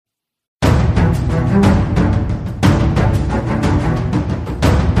Slides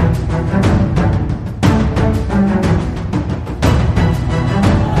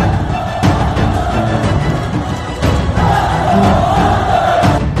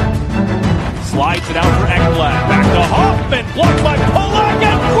it out for Ekblad. Back to Hoffman. Blocked by Polak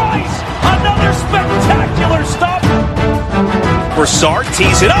and Price. Another spectacular stop. Broussard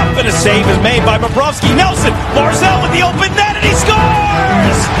tees it up and a save is made by Bobrovsky. Nelson. Barzal with the open net and he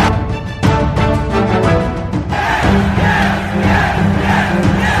scores!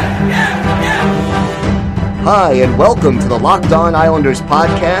 Hi, and welcome to the Locked On Islanders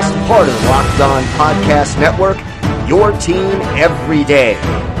podcast, part of the Locked On Podcast Network, your team every day.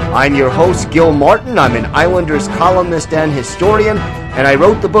 I'm your host, Gil Martin. I'm an Islanders columnist and historian, and I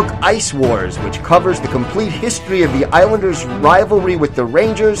wrote the book Ice Wars, which covers the complete history of the Islanders' rivalry with the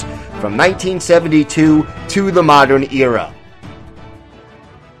Rangers from 1972 to the modern era.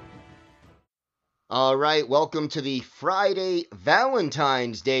 All right, welcome to the Friday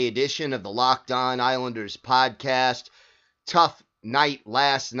Valentine's Day edition of the Locked On Islanders podcast. Tough night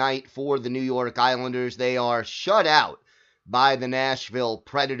last night for the New York Islanders. They are shut out by the Nashville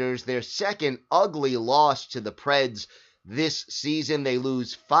Predators. Their second ugly loss to the Preds this season. They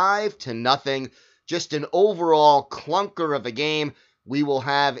lose 5-0. Just an overall clunker of a game. We will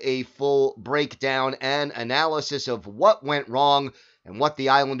have a full breakdown and analysis of what went wrong and what the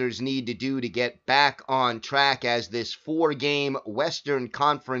Islanders need to do to get back on track as this 4-game Western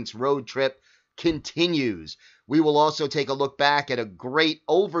Conference road trip continues. We will also take a look back at a great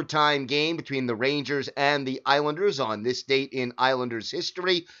overtime game between the Rangers and the Islanders on this date in Islanders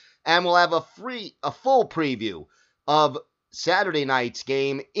history, and we'll have a full preview of Saturday night's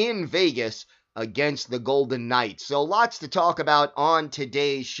game in Vegas against the Golden Knights. So lots to talk about on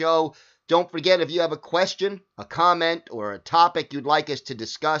today's show. Don't forget, if you have a question, a comment, or a topic you'd like us to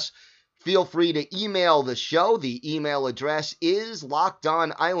discuss, feel free to email the show. The email address is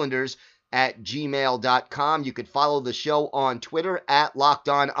lockedonislanders@gmail.com. You could follow the show on Twitter at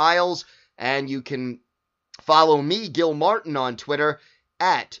LockedOnIsles, and you can follow me, Gil Martin, on Twitter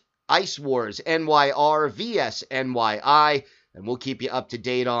at IceWarsNYRVSNYI, and we'll keep you up to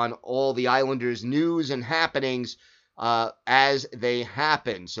date on all the Islanders news and happenings as they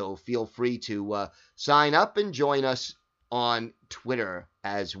happen. So feel free to sign up and join us on Twitter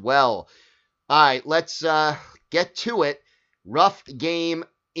as well. All right, let's get to it. Rough game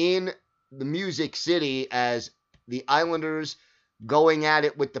in the Music City as the Islanders going at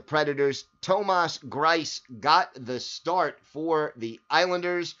it with the Predators. Thomas Greiss got the start for the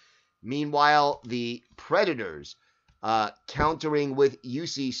Islanders. Meanwhile, the Predators countering with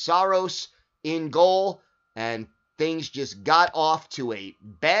Juuse Saros in goal, and things just got off to a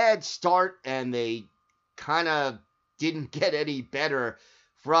bad start, and they kind of didn't get any better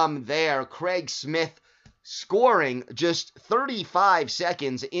from there. Craig Smith scoring just 35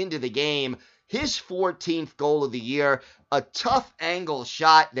 seconds into the game, his 14th goal of the year, a tough angle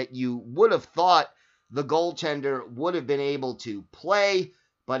shot that you would have thought the goaltender would have been able to play,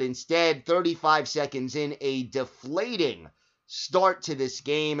 but instead, 35 seconds in, a deflating start to this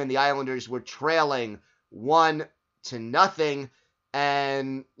game, and the Islanders were trailing 1-0.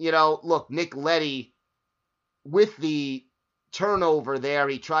 And, look, Nick Leddy, with the turnover there,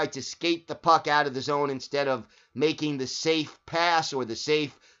 he tried to skate the puck out of the zone instead of making the safe pass or the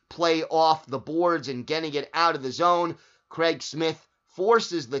safe play off the boards and getting it out of the zone. Craig Smith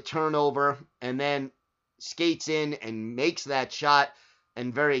forces the turnover and then skates in and makes that shot,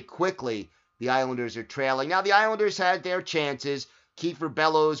 and very quickly the Islanders are trailing. Now, the Islanders had their chances. Kiefer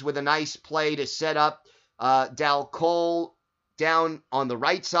Bellows with a nice play to set up Dal Cole down on the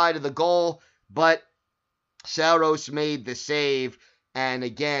right side of the goal, but Saros made the save, and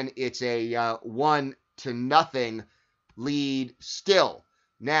again, it's a 1-0 lead still.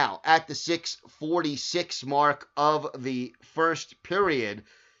 Now, at the 6:46 mark of the first period,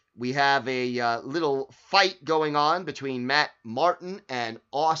 we have a little fight going on between Matt Martin and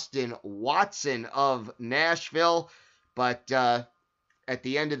Austin Watson of Nashville, but at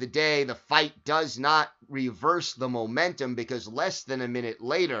the end of the day, the fight does not reverse the momentum, because less than a minute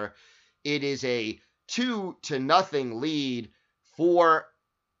later, it is a 2-0 lead for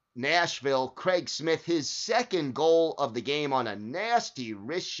Nashville. Craig Smith, his second goal of the game on a nasty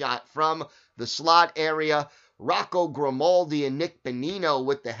wrist shot from the slot area. Rocco Grimaldi and Nick Bonino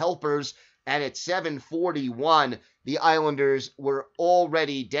with the helpers. And at 7:41, the Islanders were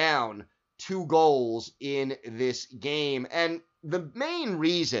already down 2 goals in this game. And the main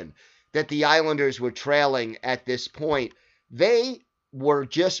reason that the Islanders were trailing at this point, they were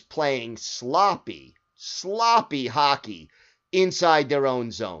just playing sloppy hockey inside their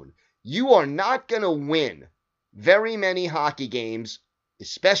own zone. You are not going to win very many hockey games,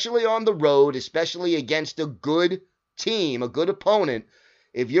 especially on the road, especially against a good team, a good opponent,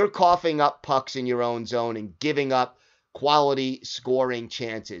 if you're coughing up pucks in your own zone and giving up quality scoring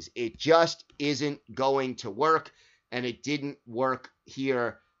chances. It just isn't going to work, and it didn't work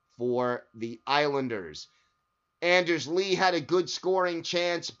here for the Islanders. Anders Lee had a good scoring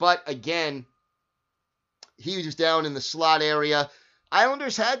chance, but again, he was down in the slot area.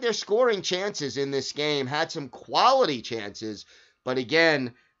 Islanders had their scoring chances in this game, had some quality chances, but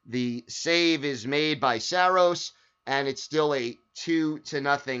again, the save is made by Saros, and it's still a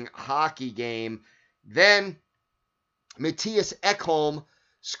 2-0 hockey game. Then Mattias Ekholm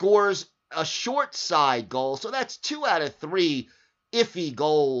scores a short side goal, so that's 2 out of 3 iffy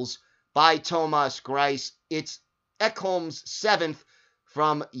goals by Thomas Greiss. It's Ekholm's 7th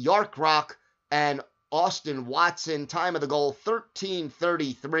from Yarkrock and Austin Watson. Time of the goal,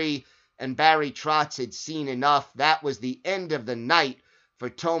 13:33, and Barry Trotz had seen enough. That was the end of the night for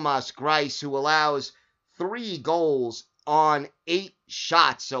Thomas Greiss, who allows 3 goals on 8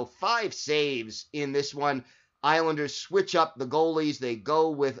 shots, so 5 saves in this one. Islanders switch up the goalies. They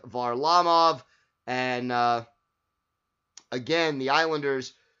go with Varlamov, and again, the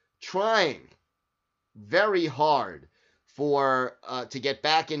Islanders trying very hard to get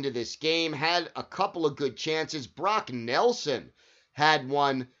back into this game. Had a couple of good chances. Brock Nelson had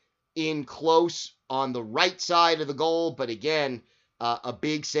one in close on the right side of the goal, but again, a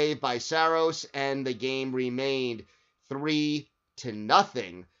big save by Saros, and the game remained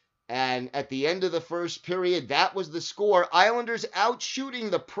 3-0. And at the end of the first period, that was the score. Islanders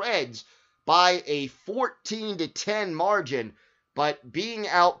outshooting the Preds by a 14-10 margin, but being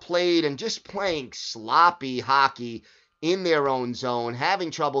outplayed and just playing sloppy hockey in their own zone,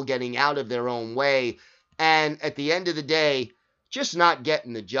 having trouble getting out of their own way, and at the end of the day, just not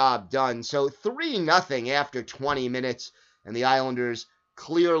getting the job done. So 3-0 after 20 minutes, and the Islanders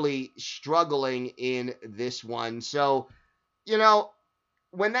clearly struggling in this one. So,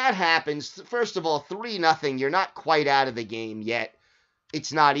 when that happens, first of all, 3-0, you're not quite out of the game yet.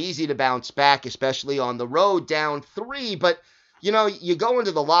 It's not easy to bounce back, especially on the road, down 3, but you go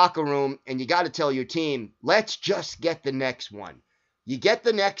into the locker room and you got to tell your team, let's just get the next one. You get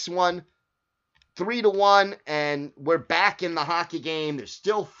the next one, 3-1, and we're back in the hockey game. There's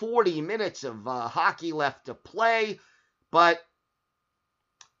still 40 minutes of hockey left to play, but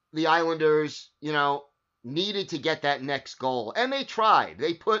the Islanders, needed to get that next goal. And they tried.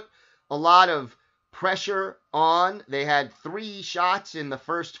 They put a lot of pressure on. They had 3 shots in the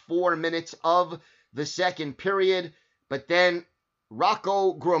first 4 minutes of the second period, but then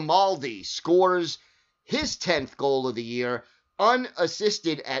Rocco Grimaldi scores his 10th goal of the year,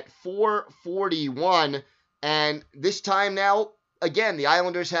 unassisted at 4:41. And this time now, again, the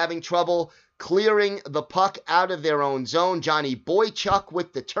Islanders having trouble clearing the puck out of their own zone. Johnny Boychuk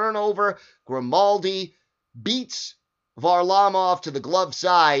with the turnover. Grimaldi beats Varlamov to the glove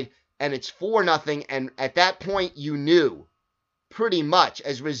side, and it's 4-0. And at that point, you knew pretty much,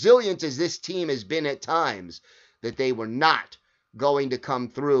 as resilient as this team has been at times, that they were not going to come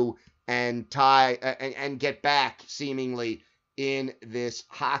through and tie and get back seemingly in this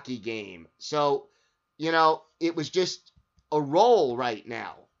hockey game. So, it was just a roll right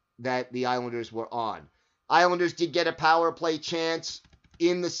now that the Islanders were on. Islanders did get a power play chance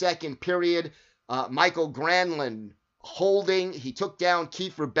in the second period. Michael Granlund holding. He took down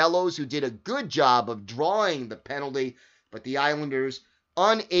Kiefer Bellows, who did a good job of drawing the penalty, but the Islanders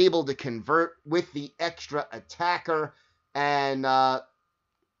unable to convert with the extra attacker, and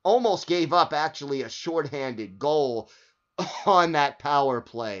almost gave up actually a shorthanded goal on that power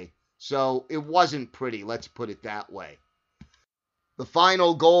play. So it wasn't pretty, let's put it that way. The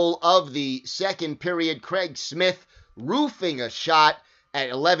final goal of the second period, Craig Smith roofing a shot at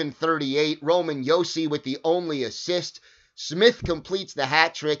 11:38. Roman Josi with the only assist. Smith completes the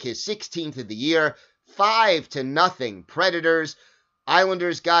hat trick, his 16th of the year. 5-0 Predators.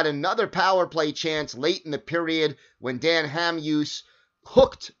 Islanders got another power play chance late in the period when Dan Hamhuis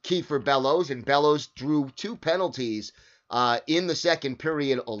hooked Kiefer Bellows, and Bellows drew 2 penalties in the second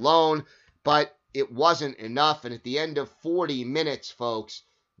period alone, but it wasn't enough. And at the end of 40 minutes, folks,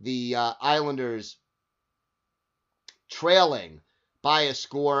 the Islanders trailing by a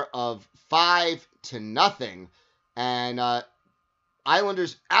score of 5-0, and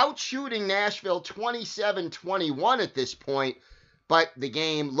Islanders outshooting Nashville 27-21 at this point, but the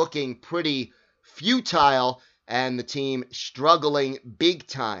game looking pretty futile and the team struggling big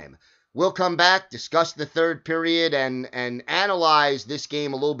time. We'll come back, discuss the third period, and analyze this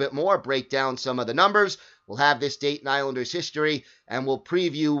game a little bit more, break down some of the numbers We'll have this date in Islanders history, and we'll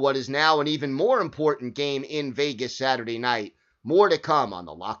preview what is now an even more important game in Vegas Saturday night. More to come on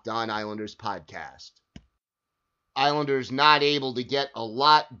the Locked On Islanders podcast. Islanders not able to get a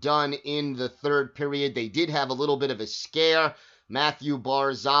lot done in the third period. They did have a little bit of a scare. Matthew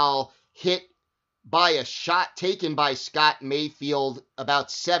Barzal hit by a shot taken by Scott Mayfield about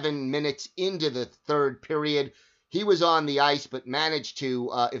 7 minutes into the third period. He was on the ice but managed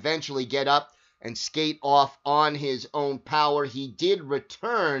to eventually get up and skate off on his own power. He did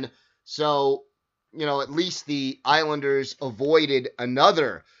return, so, at least the Islanders avoided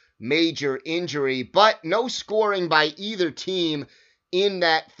another major injury, but no scoring by either team in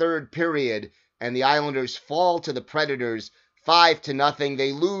that third period, and the Islanders fall to the Predators 5-0.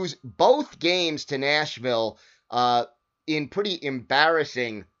 They lose both games to Nashville in pretty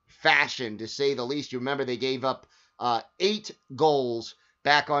embarrassing fashion, to say the least. You remember they gave up 8 goals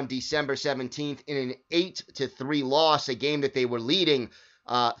back on December 17th in an 8-3 loss, a game that they were leading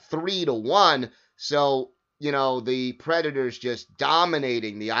 3-1. So, the Predators just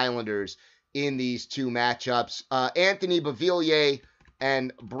dominating the Islanders in these two matchups. Anthony Beauvillier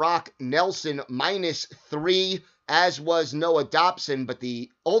and Brock Nelson -3, as was Noah Dobson, but the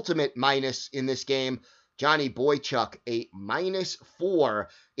ultimate minus in this game, Johnny Boychuk, a -4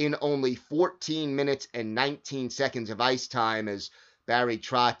 in only 14 minutes and 19 seconds of ice time, as Barry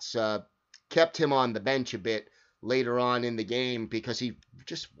Trotz kept him on the bench a bit later on in the game because he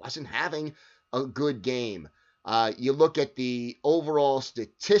just wasn't having a good game. You look at the overall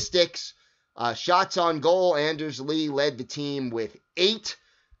statistics. Shots on goal, Anders Lee led the team with 8.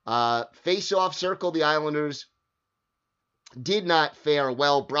 Face-off circle, the Islanders did not fare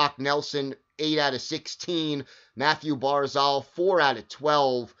well. Brock Nelson, 8 out of 16. Matthew Barzal, 4 out of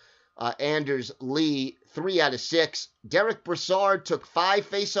 12. Anders Lee, 3 out of 6. Derek Brassard took 5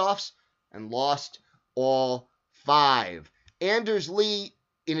 face-offs and lost all 5. Anders Lee,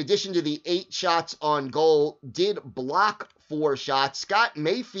 in addition to the 8 shots on goal, did block 4 shots. Scott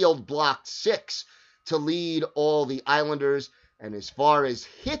Mayfield blocked 6 to lead all the Islanders. And as far as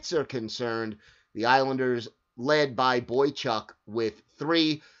hits are concerned, the Islanders led by Boychuk with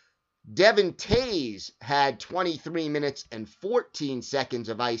 3. Devin Tays had 23 minutes and 14 seconds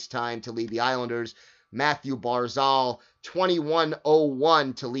of ice time to lead the Islanders. Matthew Barzal,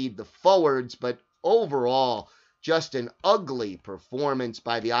 21:01 to lead the forwards. But overall, just an ugly performance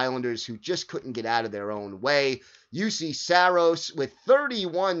by the Islanders, who just couldn't get out of their own way. Juuse Saros with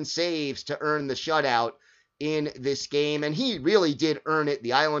 31 saves to earn the shutout in this game, and he really did earn it.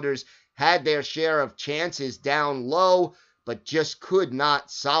 The Islanders had their share of chances down low, but just could not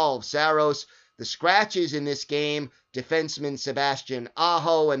solve Saros. The scratches in this game, defenseman Sebastian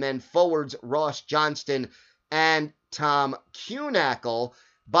Aho, and then forwards Ross Johnston and Tom Kuhnackel.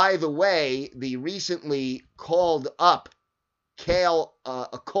 By the way, the recently called up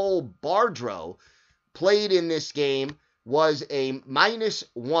Cole Bardreau played in this game, was a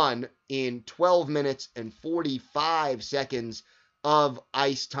 -1 in 12 minutes and 45 seconds of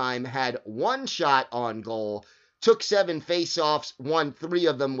ice time, had 1 shot on goal, took 7 faceoffs, won 3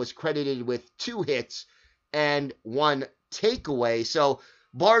 of them, was credited with 2 hits and 1 takeaway. So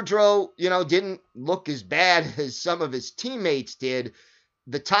Bardreau, didn't look as bad as some of his teammates did.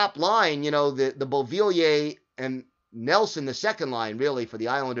 The top line, the Beauvillier and Nelson, the second line, really, for the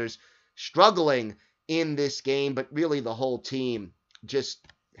Islanders, struggling in this game, but really the whole team just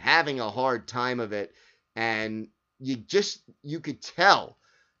having a hard time of it. And you could tell,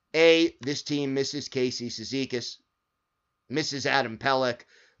 this team misses Casey Cizikas, misses Adam Pelech,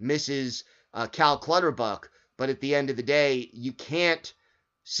 misses Cal Clutterbuck, but at the end of the day, you can't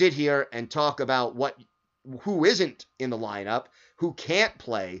sit here and talk about who isn't in the lineup, who can't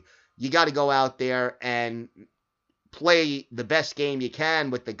play. You got to go out there and play the best game you can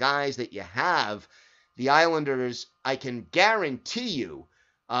with the guys that you have. The Islanders, I can guarantee you,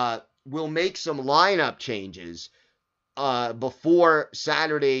 will make some lineup changes before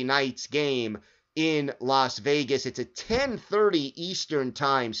Saturday night's game in Las Vegas. It's a 10:30 Eastern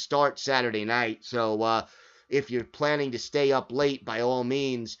time start Saturday night, so if you're planning to stay up late, by all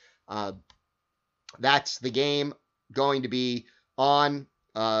means, that's the game going to be on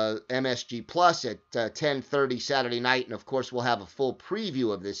MSG Plus at 10:30 Saturday night. And, of course, we'll have a full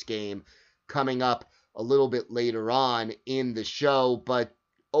preview of this game coming up a little bit later on in the show. But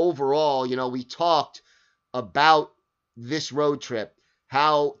overall, we talked about this road trip,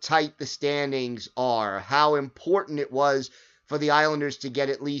 how tight the standings are, how important it was for the Islanders to get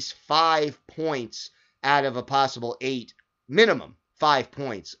at least 5 points out of a possible 8, minimum 5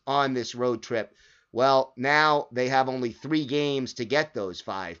 points on this road trip. Well, now they have only 3 games to get those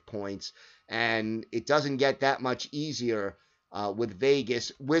 5 points, And it doesn't get that much easier with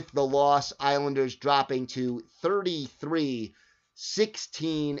Vegas. With the loss, Islanders dropping to 33,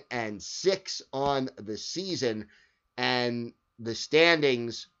 16, and 6 on the season. And the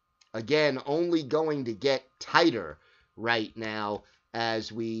standings, again, only going to get tighter right now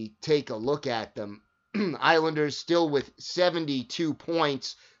as we take a look at them. Islanders still with 72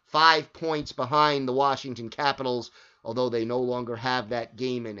 points, 5 points behind the Washington Capitals, although they no longer have that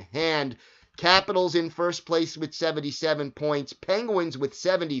game in hand. Capitals in first place with 77 points. Penguins with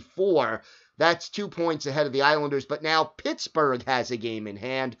 74. That's 2 points ahead of the Islanders, but now Pittsburgh has a game in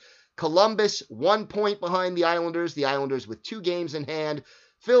hand. Columbus, 1 point behind the Islanders with 2 games in hand.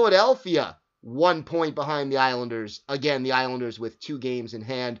 Philadelphia, 1 point behind the Islanders. Again, the Islanders with 2 games in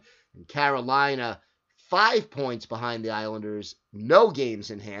hand. And Carolina, 5 points behind the Islanders, no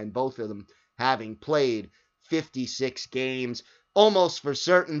games in hand, both of them having played 56 games. Almost for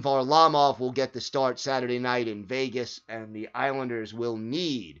certain, Varlamov will get the start Saturday night in Vegas, and the Islanders will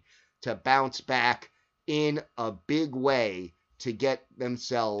need to bounce back in a big way to get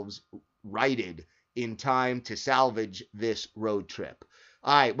themselves righted in time to salvage this road trip.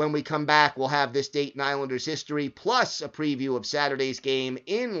 All right, when we come back, we'll have this date in Islanders history, plus a preview of Saturday's game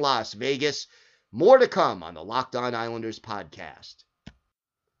in Las Vegas. More to come on the Locked On Islanders podcast.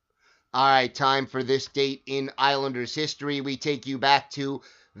 All right, time for this date in Islanders history. We take you back to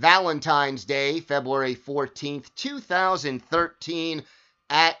Valentine's Day, February 14th, 2013,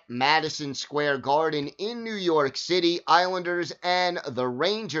 at Madison Square Garden in New York City. Islanders and the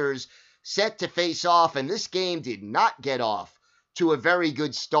Rangers set to face off, and this game did not get off to a very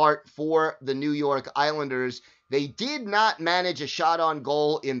good start for the New York Islanders. They did not manage a shot on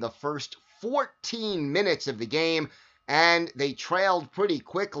goal in the first 14 minutes of the game, and they trailed pretty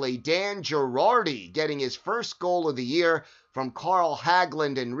quickly. Dan Girardi getting his first goal of the year from Carl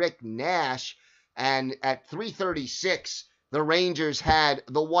Hagelin and Rick Nash. And at 3:36, the Rangers had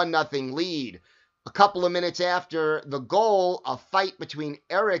the 1-0 lead. A couple of minutes after the goal, a fight between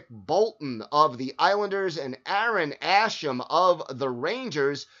Eric Bolton of the Islanders and Aaron Asham of the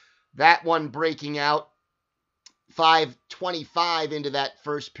Rangers. That one breaking out 5:25 into that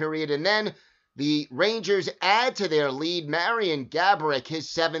first period. And then the Rangers add to their lead. Marian Gaborik, his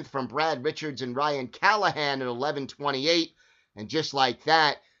 7th from Brad Richards and Ryan Callahan at 11:28. And just like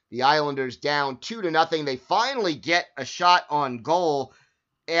that, the Islanders down 2-0. They finally get a shot on goal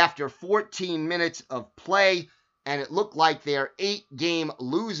after 14 minutes of play, and it looked like their 8-game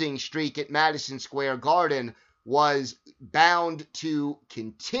losing streak at Madison Square Garden was bound to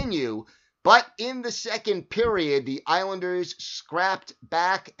continue. But in the second period, the Islanders scrapped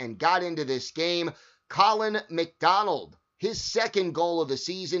back and got into this game. Colin McDonald, his second goal of the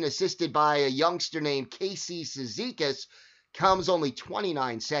season, assisted by a youngster named Casey Cizikas, comes only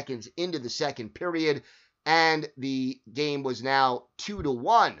 29 seconds into the second period, and the game was now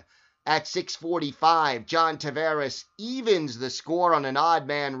 2-1. At 6:45, John Tavares evens the score on an odd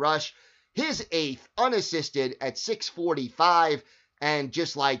man rush, his 8th unassisted at 6:45, and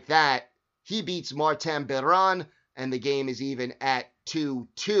just like that, he beats Martin Biron, and the game is even at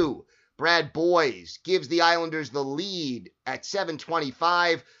 2-2. Brad Boyes gives the Islanders the lead at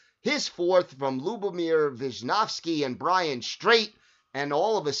 7:25. His 4th from Lubomir Visnovsky and Brian Straight, and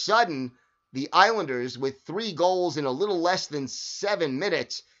all of a sudden, the Islanders, with 3 goals in a little less than 7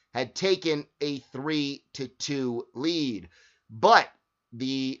 minutes, had taken a 3-2 lead. But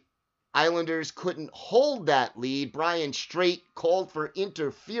the Islanders couldn't hold that lead. Brian Straight called for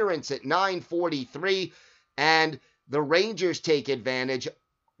interference at 9:43, and the Rangers take advantage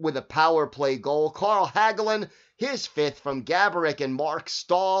with a power play goal. Carl Hagelin, his 5th from Gaborik and Mark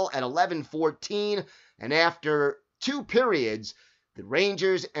Stahl at 11:14, and after 2 periods, the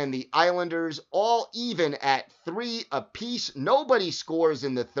Rangers and the Islanders all even at 3 apiece. Nobody scores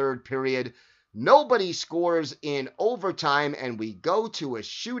in the third period. Nobody scores in overtime, and we go to a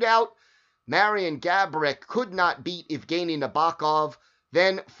shootout. Marian Gaborik could not beat Evgeny Nabokov.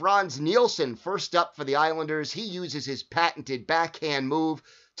 Then Franz Nielsen, first up for the Islanders. He uses his patented backhand move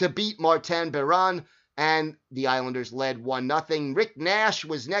to beat Martin Biron, and the Islanders led 1-0. Rick Nash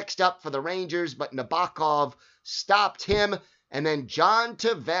was next up for the Rangers, but Nabokov stopped him. And then John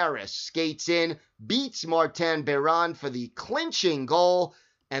Tavares skates in, beats Martin Biron for the clinching goal,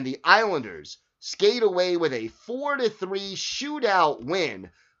 and the Islanders skate away with a 4-3 shootout win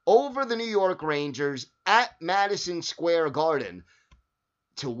over the New York Rangers at Madison Square Garden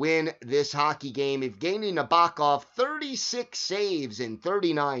to win this hockey game. Evgeny Nabokov, 36 saves in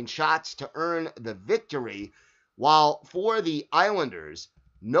 39 shots to earn the victory, while for the Islanders,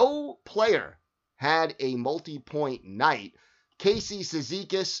 no player had a multi-point night. Casey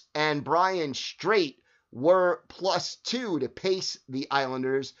Cizikas and Brian Straight were +2 to pace the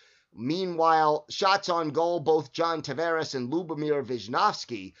Islanders. Meanwhile, shots on goal, both John Tavares and Lubomir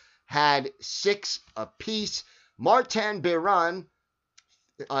Visnovsky had 6 apiece. Martin Biron,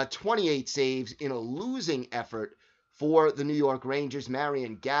 28 saves in a losing effort for the New York Rangers.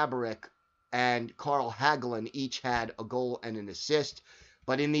 Marian Gaborik and Carl Hagelin each had a goal and an assist.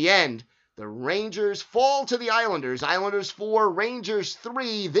 But in the end, the Rangers fall to the Islanders. Islanders 4, Rangers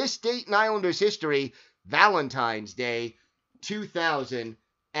 3. This date in Islanders history, Valentine's Day,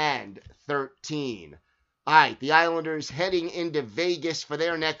 2013. All right, the Islanders heading into Vegas for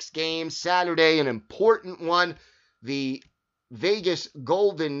their next game Saturday, an important one. The Vegas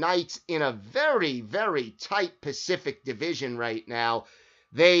Golden Knights in a very, very tight Pacific Division right now.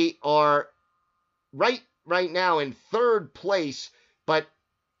 They are right now in third place, but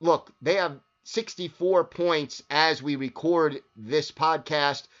look, they have 64 points as we record this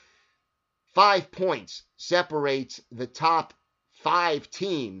podcast. 5 points separates the top 5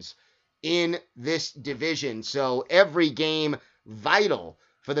 teams in this division. So every game vital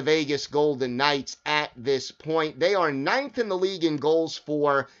for the Vegas Golden Knights at this point. They are 9th in the league in goals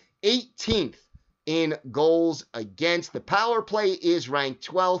for, 18th in goals against. The power play is ranked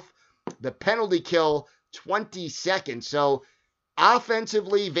 12th. The penalty kill, 22nd. So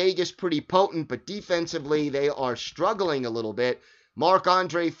offensively, Vegas pretty potent, but defensively, they are struggling a little bit.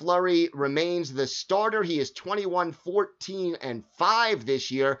 Marc-Andre Fleury remains the starter. He is 21-14-5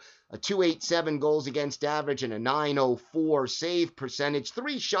 this year, a .287 goals against average and a .904 save percentage.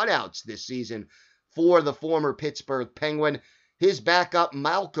 3 shutouts this season for the former Pittsburgh Penguin. His backup,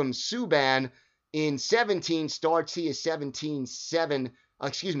 Malcolm Subban, in 17 starts, he is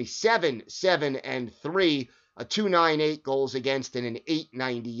 7-7-3, a .298 goals against and an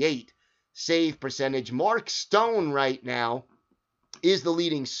 .898 save percentage. Mark Stone right now is the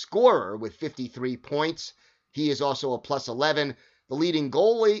leading scorer with 53 points. He is also a +11. The leading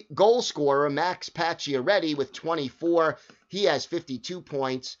goal scorer, Max Pacioretty, with 24. He has 52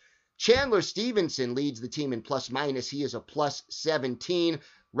 points. Chandler Stevenson leads the team in plus-minus. He is a +17.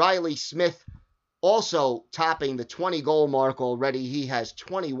 Riley Smith also topping the 20-goal mark already. He has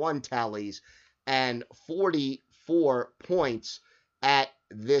 21 tallies and 44 points at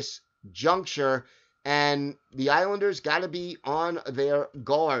this juncture. And the Islanders got to be on their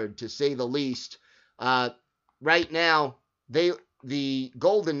guard, to say the least. Right now, the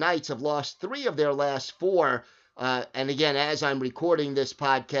Golden Knights have lost 3 of their last 4. And again, as I'm recording this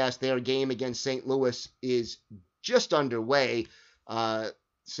podcast, their game against St. Louis is just underway.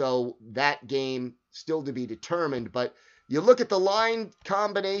 So that game still to be determined. But you look at the line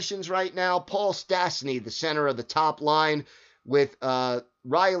combinations right now. Paul Stastny, the center of the top line, with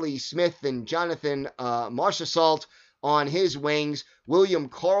Riley Smith and Jonathan Marchessault on his wings. William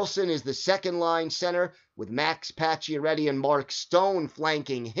Karlsson is the second-line center, with Max Pacioretty and Mark Stone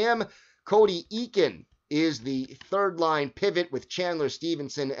flanking him. Cody Eakin is the third-line pivot, with Chandler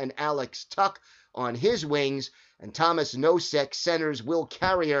Stevenson and Alex Tuch on his wings. And Thomas Nosek centers Will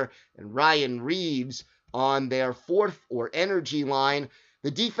Carrier and Ryan Reeves on their fourth or energy line.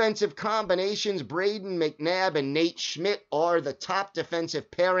 The defensive combinations, Braden McNabb and Nate Schmidt, are the top defensive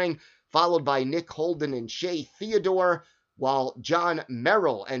pairing, followed by Nick Holden and Shea Theodore, while John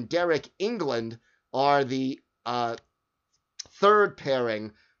Merrill and Derek England are the third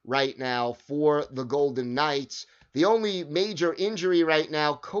pairing right now for the Golden Knights. The only major injury right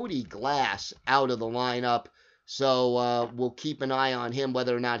now, Cody Glass out of the lineup, so we'll keep an eye on him,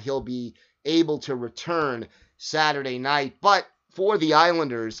 whether or not he'll be able to return Saturday night. But for the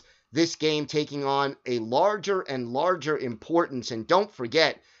Islanders, this game taking on a larger and larger importance. And don't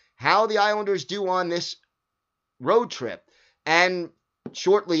forget how the Islanders do on this road trip. And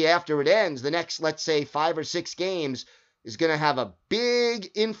shortly after it ends, the next, let's say, 5 or 6 games is going to have a big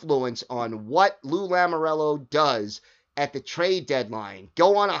influence on what Lou Lamoriello does at the trade deadline.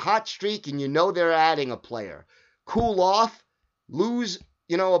 Go on a hot streak and you know they're adding a player. Cool off, lose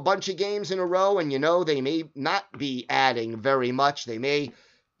a bunch of games in a row, and they may not be adding very much. They may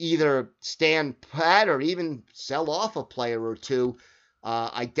either stand pat or even sell off a player or two.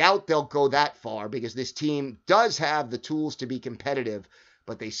 I doubt they'll go that far, because this team does have the tools to be competitive,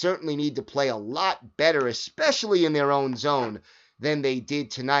 but they certainly need to play a lot better, especially in their own zone, than they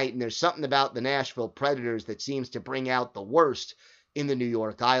did tonight. And there's something about the Nashville Predators that seems to bring out the worst in the New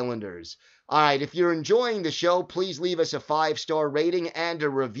York Islanders. All right, if you're enjoying the show, please leave us a 5-star rating and a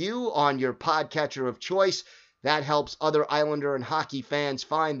review on your podcatcher of choice. That helps other Islander and hockey fans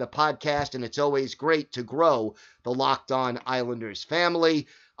find the podcast, and it's always great to grow the Locked On Islanders family.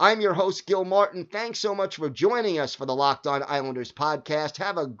 I'm your host, Gil Martin. Thanks so much for joining us for the Locked On Islanders podcast.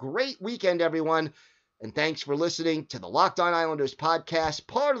 Have a great weekend, everyone. And thanks for listening to the Locked On Islanders podcast,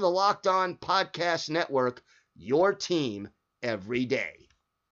 part of the Locked On Podcast Network, your team every day.